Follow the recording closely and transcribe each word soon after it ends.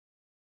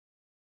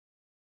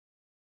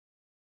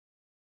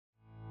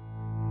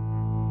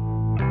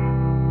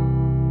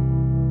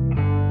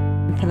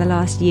the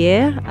last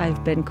year,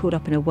 I've been caught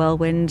up in a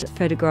whirlwind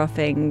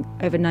photographing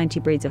over 90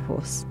 breeds of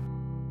horse.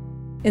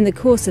 In the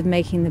course of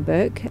making the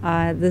book,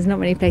 there's not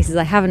many places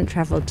I haven't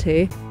travelled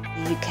to.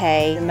 The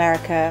UK,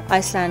 America,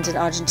 Iceland and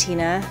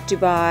Argentina,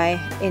 Dubai,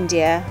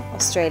 India,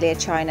 Australia,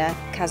 China,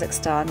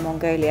 Kazakhstan,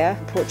 Mongolia,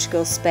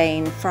 Portugal,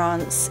 Spain,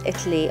 France,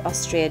 Italy,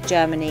 Austria,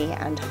 Germany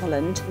and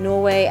Holland,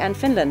 Norway and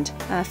Finland.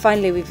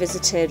 Finally, we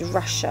visited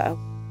Russia.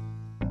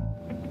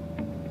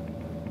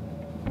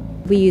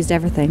 We used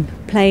everything: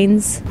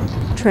 planes,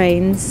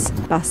 trains,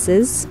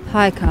 buses,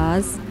 hire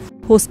cars,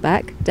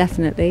 horseback,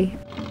 definitely.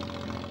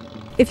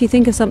 If you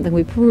think of something,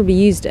 we probably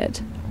used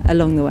it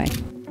along the way.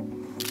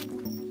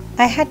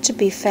 I had to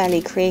be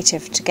fairly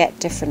creative to get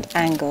different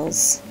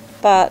angles,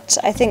 but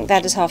I think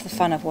that is half the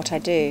fun of what I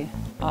do.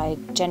 I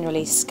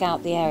generally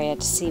scout the area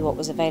to see what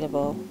was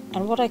available,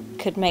 and what I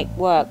could make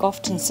work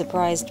often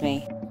surprised me.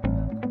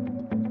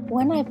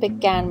 When I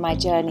began my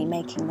journey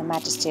making the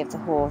Majesty of the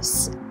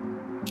horse,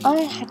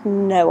 I had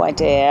no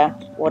idea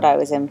what I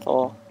was in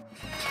for.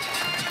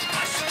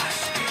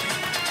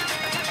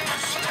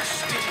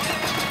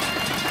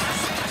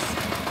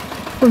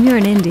 When we were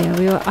in India,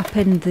 we were up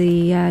in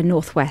the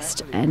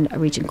northwest in a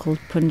region called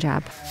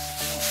Punjab.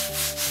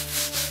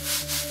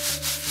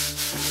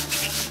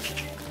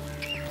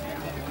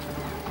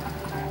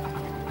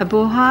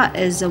 Aboha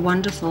is a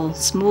wonderful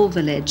small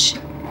village.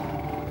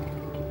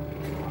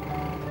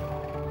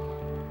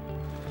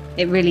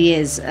 It really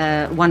is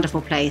a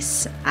wonderful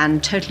place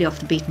and totally off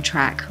the beaten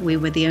track. We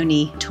were the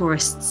only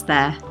tourists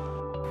there.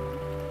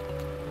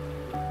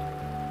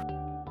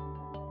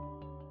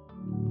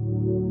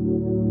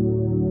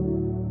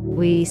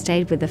 We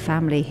stayed with a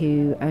family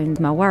who owned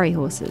Marwari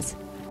horses.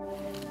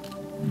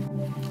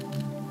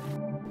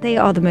 They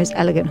are the most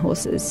elegant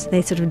horses.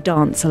 They sort of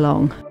dance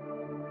along.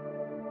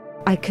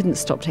 I couldn't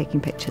stop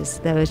taking pictures.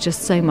 There was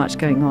just so much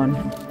going on.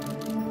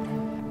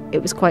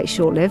 It was quite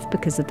short-lived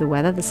because of the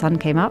weather. The sun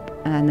came up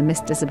and the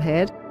mist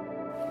disappeared.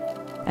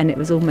 And it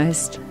was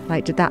almost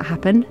like, did that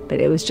happen?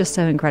 But it was just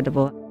so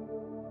incredible.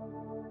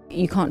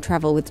 You can't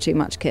travel with too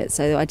much kit,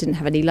 so I didn't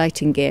have any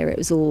lighting gear. It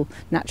was all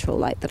natural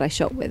light that I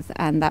shot with,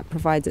 and that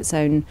provides its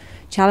own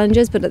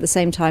challenges, but at the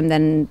same time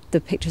then the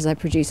pictures I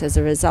produce as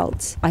a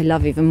result I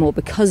love even more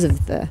because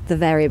of the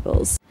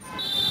variables.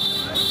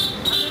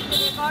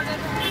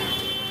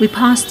 We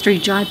passed through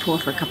Jaipur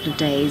for a couple of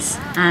days,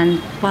 and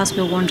whilst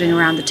we were wandering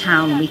around the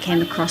town we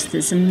came across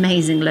this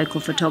amazing local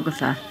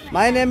photographer.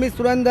 My name is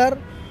Surinder.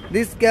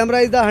 This camera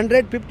is the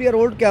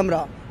 150-year-old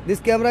camera. This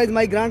camera is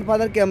my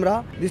grandfather's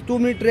camera. This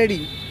 2-minute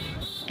ready.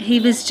 He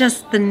was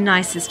just the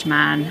nicest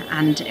man,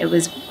 and it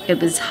was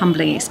a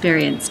humbling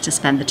experience to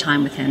spend the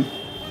time with him.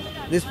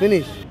 This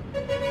finish,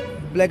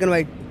 black and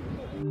white.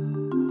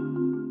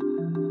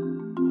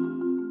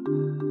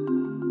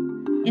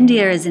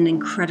 India is an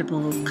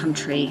incredible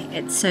country.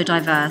 It's so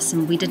diverse,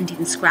 and we didn't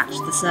even scratch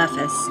the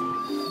surface.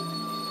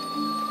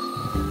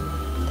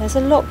 There's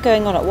a lot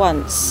going on at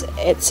once.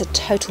 It's a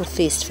total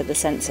feast for the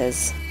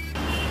senses.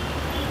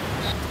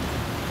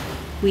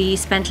 We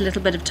spent a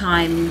little bit of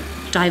time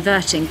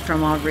diverting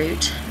from our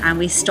route, and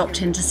we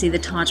stopped in to see the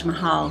Taj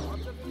Mahal.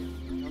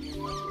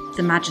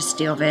 The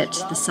majesty of it,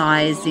 the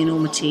size, the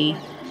enormity,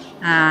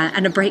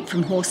 and a break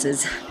from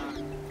horses.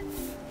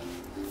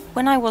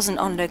 When I wasn't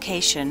on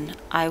location,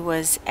 I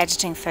was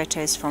editing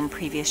photos from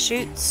previous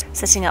shoots,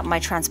 setting up my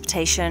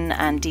transportation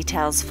and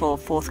details for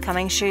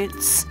forthcoming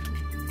shoots.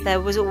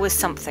 There was always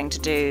something to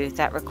do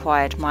that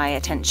required my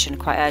attention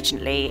quite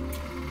urgently,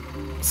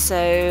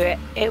 so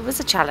it was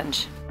a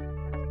challenge.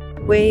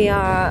 We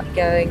are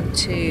going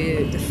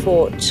to the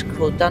fort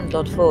called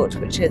Dundlod Fort,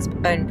 which is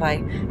owned by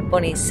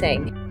Bonnie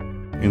Singh.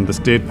 In the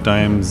state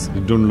times,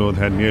 Dundlod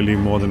had nearly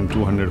more than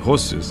 200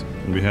 horses.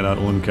 We had our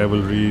own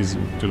cavalries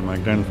till my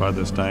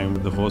grandfather's time.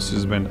 The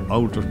horses went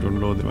out of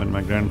Dundlod when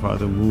my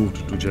grandfather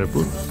moved to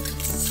Jaipur.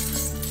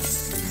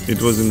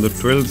 It was in the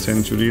 12th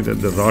century that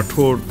the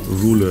Rathod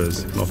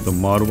rulers of the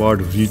Marwar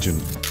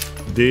region,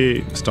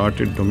 they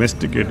started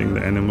domesticating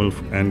the animal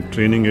and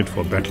training it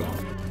for battle.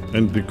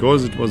 And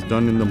because it was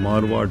done in the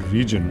Marwar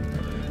region,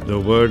 the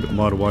word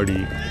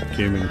Marwadi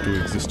came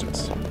into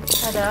existence.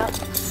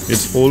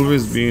 It's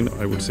always been,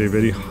 I would say,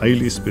 very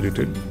highly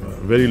spirited,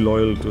 very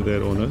loyal to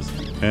their owners,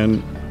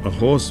 and a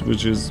horse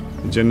which is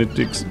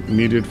genetics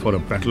needed for a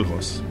battle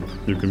horse.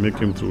 You can make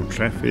him through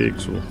traffic,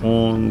 through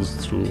horns,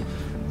 through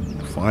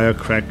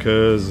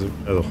firecrackers.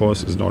 The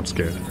horse is not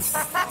scared.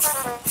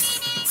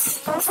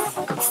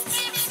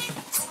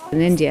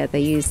 In India, they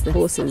use the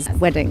horses at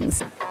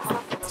weddings.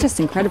 It's just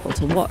incredible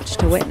to watch,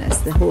 to witness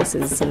the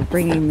horses sort of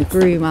bringing the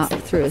groom up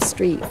through a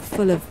street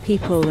full of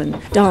people and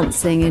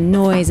dancing and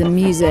noise and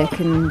music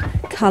and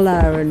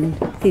colour, and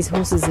these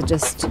horses are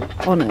just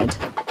honoured.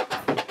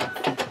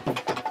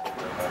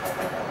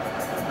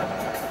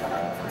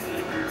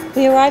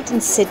 We arrived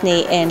in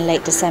Sydney in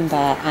late December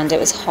and it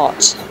was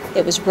hot.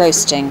 It was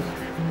roasting.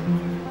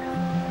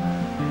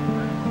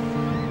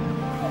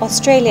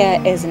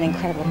 Australia is an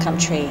incredible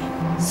country.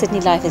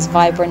 Sydney life is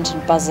vibrant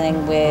and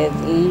buzzing with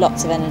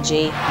lots of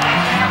energy.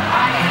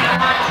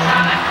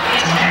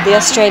 The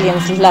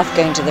Australians love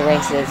going to the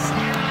races.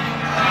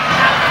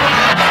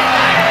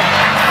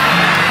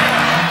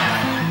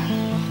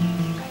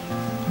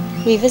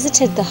 We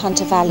visited the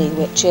Hunter Valley,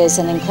 which is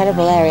an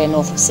incredible area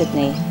north of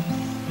Sydney.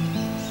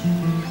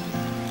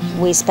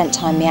 We spent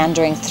time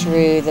meandering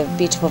through the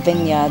beautiful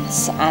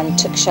vineyards and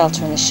took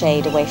shelter in the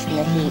shade away from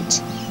the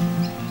heat.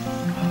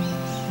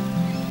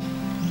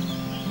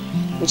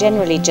 We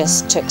generally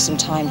just took some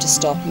time to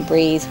stop and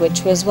breathe,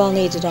 which was well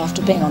needed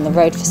after being on the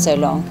road for so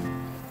long.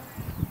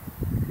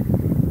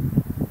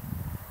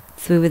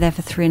 So we were there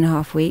for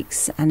 3.5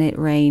 weeks and it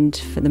rained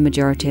for the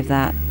majority of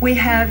that. We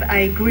have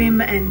a grim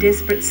and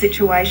desperate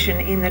situation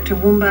in the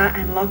Toowoomba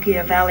and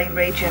Lockyer Valley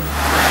region.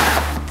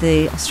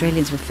 The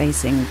Australians were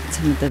facing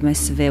some of the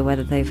most severe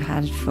weather they've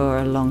had for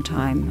a long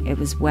time. It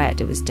was wet,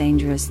 it was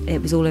dangerous, it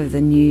was all over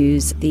the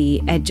news.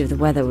 The edge of the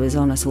weather was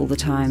on us all the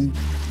time.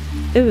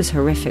 It was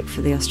horrific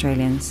for the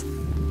Australians.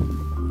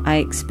 I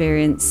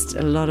experienced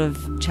a lot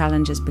of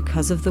challenges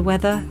because of the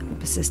weather, the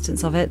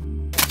persistence of it.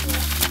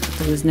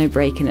 There was no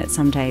break in it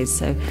some days,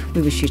 so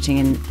we were shooting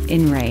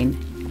in rain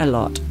a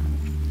lot.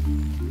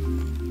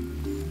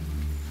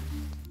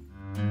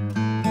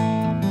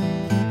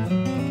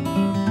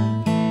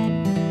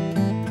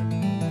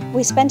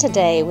 We spent a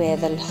day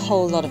with a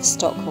whole lot of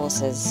stock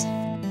horses.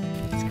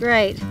 It's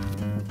great.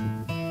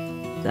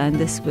 And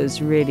this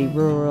was really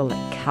rural,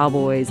 like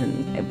cowboys,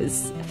 and it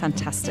was a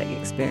fantastic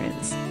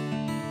experience.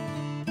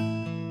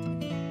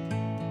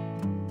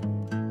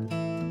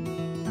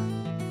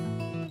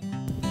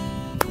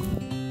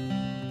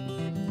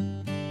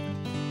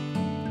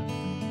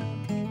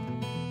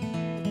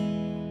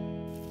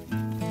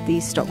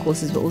 These stock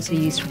horses were also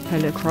used for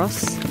polo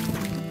cross.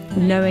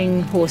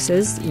 Knowing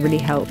horses really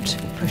helped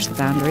push the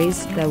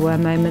boundaries. There were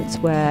moments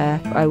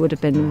where I would have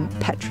been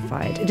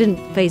petrified. It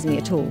didn't faze me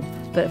at all,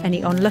 but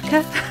any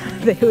onlooker,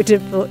 they would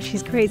have thought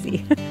she's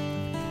crazy.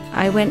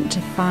 I went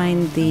to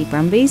find the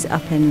Brumbies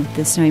up in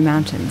the Snowy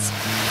Mountains.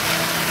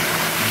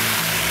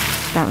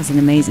 That was an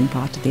amazing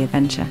part of the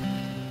adventure.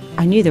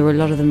 I knew there were a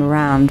lot of them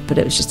around, but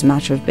it was just a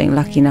matter of being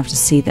lucky enough to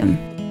see them.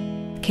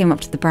 Came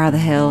up to the brow of the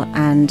hill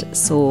and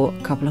saw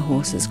a couple of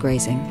horses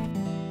grazing.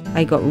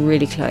 I got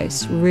really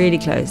close, really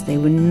close. They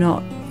were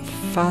not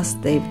fast,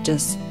 they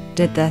just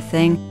did their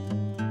thing.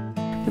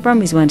 The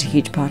Brumbies weren't a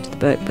huge part of the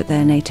book, but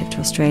they're native to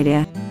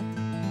Australia.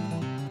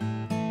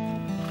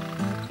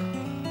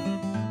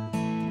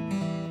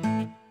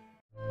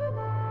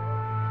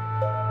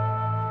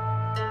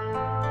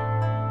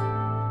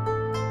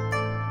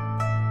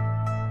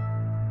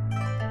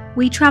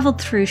 We travelled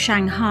through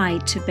Shanghai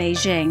to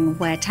Beijing,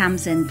 where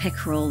Tamsin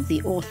Pickerel,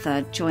 the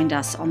author, joined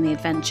us on the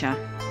adventure.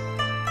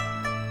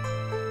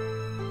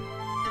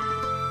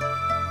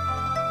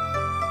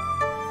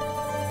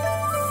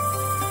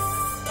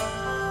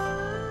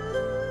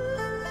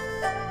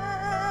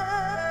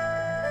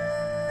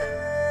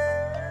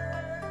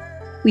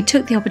 We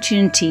took the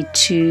opportunity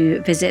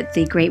to visit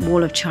the Great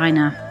Wall of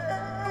China.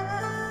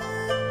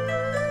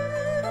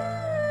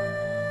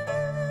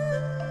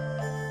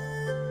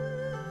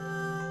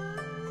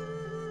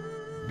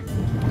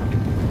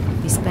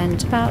 We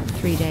spent about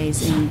 3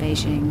 days in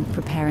Beijing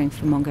preparing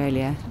for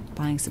Mongolia,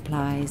 buying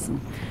supplies and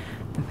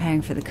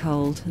preparing for the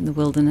cold and the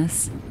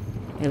wilderness.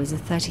 It was a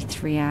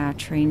 33-hour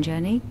train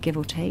journey, give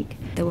or take.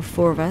 There were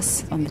 4 of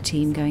us on the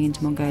team going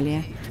into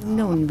Mongolia.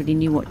 No one really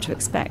knew what to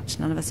expect.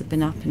 None of us had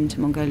been up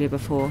into Mongolia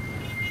before.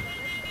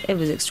 It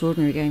was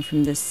extraordinary going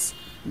from the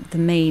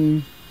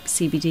main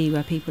CBD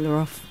where people are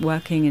off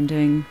working and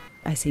doing,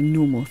 I say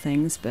normal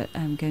things, but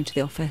going to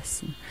the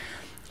office and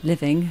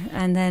living.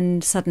 And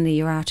then suddenly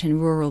you're out in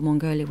rural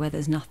Mongolia where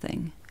there's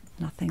nothing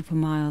for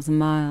miles and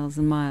miles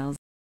and miles.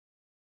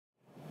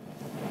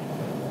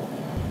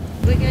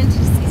 We're going to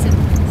see some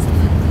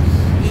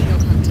eagle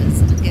hunters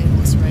and go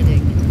horse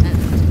riding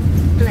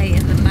and play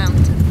in the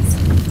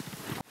mountains.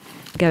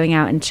 Going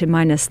out into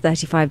minus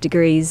 35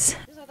 degrees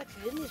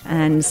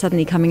and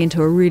suddenly coming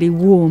into a really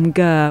warm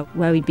gur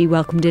where we'd be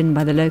welcomed in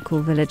by the local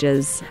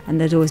villagers,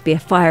 and there'd always be a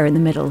fire in the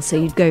middle, so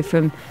you'd go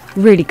from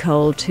really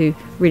cold to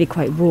really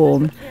quite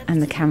warm,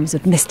 and the cameras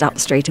would mist up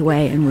straight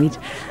away, and we'd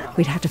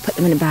have to put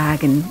them in a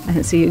bag,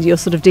 and so you're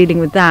sort of dealing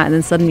with that, and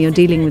then suddenly you're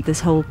dealing with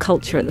this whole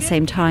culture at the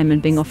same time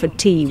and being offered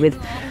tea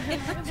with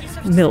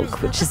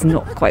milk, which is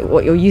not quite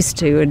what you're used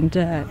to, and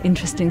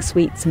interesting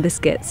sweets and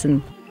biscuits,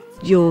 and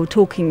you're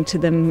talking to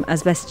them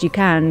as best you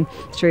can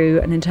through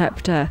an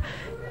interpreter.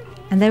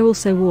 And they're all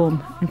so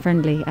warm and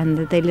friendly, and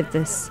they live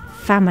this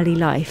family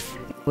life,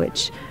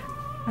 which,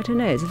 I don't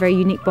know, it's a very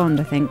unique bond,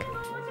 I think.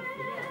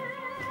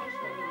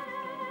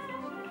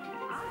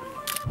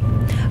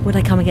 Would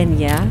I come again?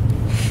 Yeah.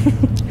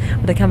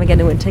 Would I come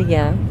again in winter?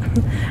 Yeah.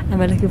 Am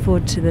I looking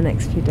forward to the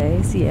next few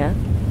days? Yeah.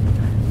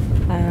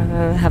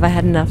 Have I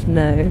had enough?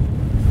 No.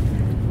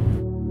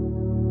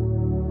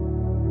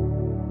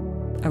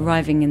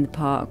 Arriving in the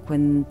park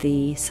when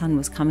the sun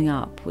was coming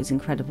up was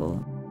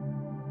incredible.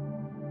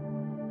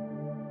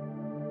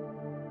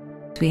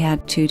 We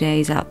had 2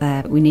 days out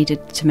there. We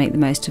needed to make the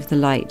most of the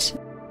light.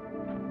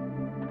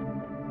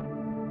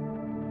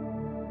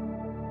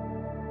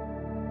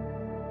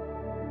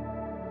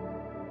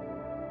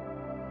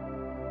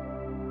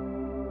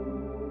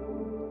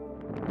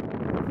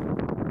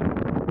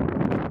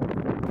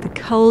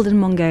 cold in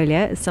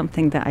Mongolia is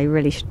something that I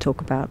really should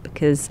talk about,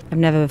 because I've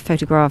never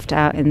photographed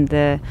out in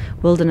the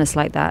wilderness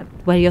like that,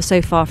 where you're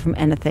so far from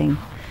anything.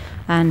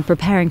 And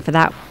preparing for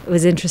that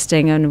was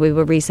interesting, and we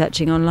were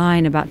researching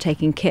online about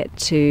taking kit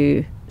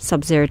to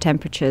sub-zero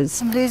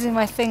temperatures. I'm losing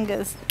my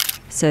fingers.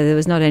 So there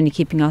was not only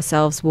keeping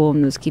ourselves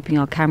warm, there was keeping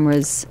our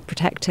cameras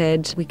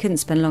protected. We couldn't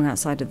spend long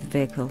outside of the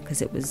vehicle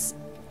because it was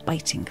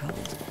biting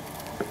cold.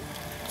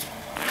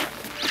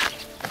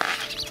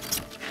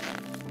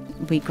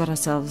 We got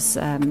ourselves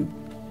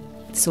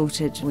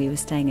sorted. We were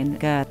staying in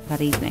Gur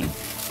that evening.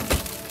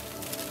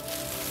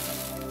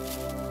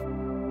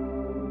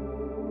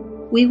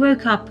 We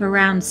woke up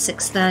around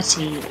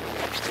 6:30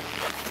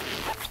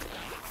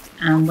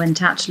 and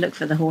went out to look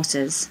for the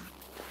horses.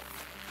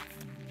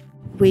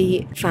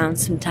 We found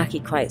some taki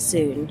quite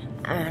soon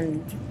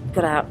and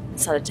got out and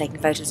started taking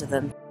photos of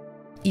them.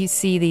 You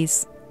see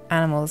these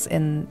animals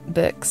in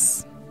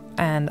books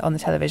and on the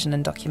television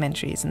and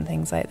documentaries and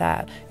things like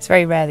that. It's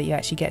very rare that you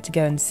actually get to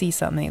go and see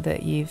something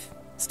that you've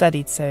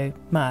studied so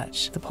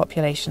much. The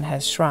population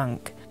has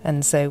shrunk,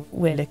 and so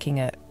we're looking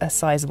at a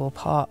sizable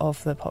part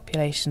of the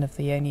population of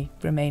the only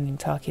remaining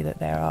taki that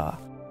there are.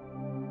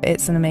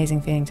 It's an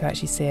amazing feeling to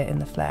actually see it in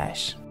the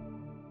flesh.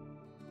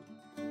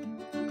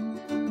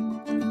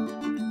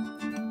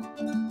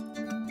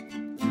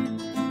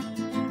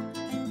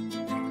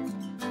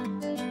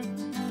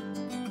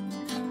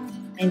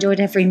 I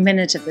enjoyed every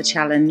minute of the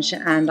challenge,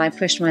 and I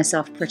pushed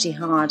myself pretty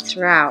hard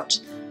throughout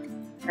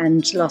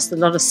and lost a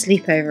lot of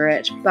sleep over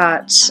it.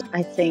 But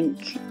I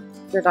think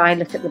that I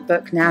look at the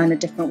book now in a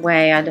different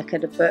way. I look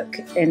at a book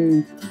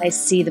and I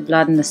see the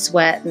blood and the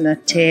sweat and the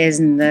tears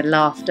and the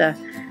laughter,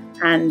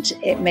 and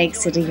it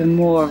makes it even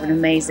more of an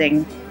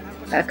amazing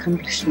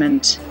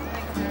accomplishment.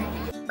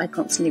 I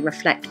constantly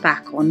reflect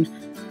back on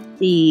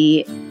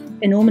the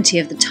enormity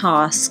of the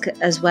task,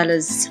 as well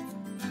as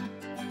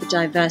the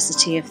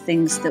diversity of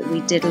things that we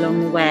did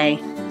along the way.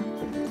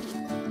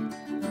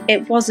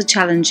 It was a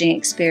challenging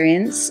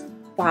experience,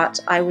 but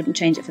I wouldn't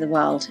change it for the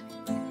world.